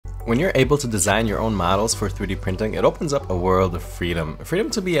When you're able to design your own models for 3D printing, it opens up a world of freedom. Freedom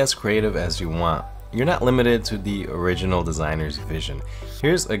to be as creative as you want. You're not limited to the original designer's vision.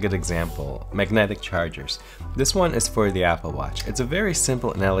 Here's a good example: magnetic chargers. This one is for the Apple Watch. It's a very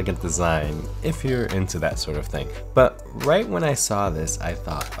simple and elegant design if you're into that sort of thing. But right when I saw this, I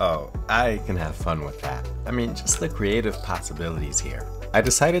thought, oh, I can have fun with that. I mean, just the creative possibilities here. I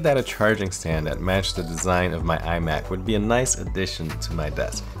decided that a charging stand that matched the design of my iMac would be a nice addition to my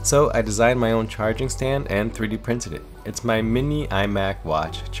desk. So I designed my own charging stand and 3D printed it. It's my mini iMac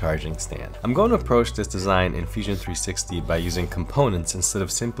watch charging stand. I'm going to approach this design in Fusion 360 by using components instead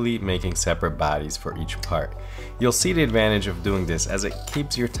of simply making separate bodies for each part. You'll see the advantage of doing this as it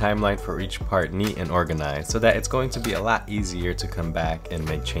keeps your timeline for each part neat and organized so that it's going to be a lot easier to come back and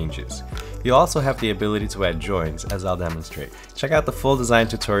make changes. You'll also have the ability to add joins, as I'll demonstrate. Check out the full design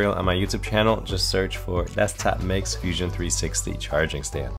tutorial on my YouTube channel. Just search for Desktop Mix Fusion 360 charging stand.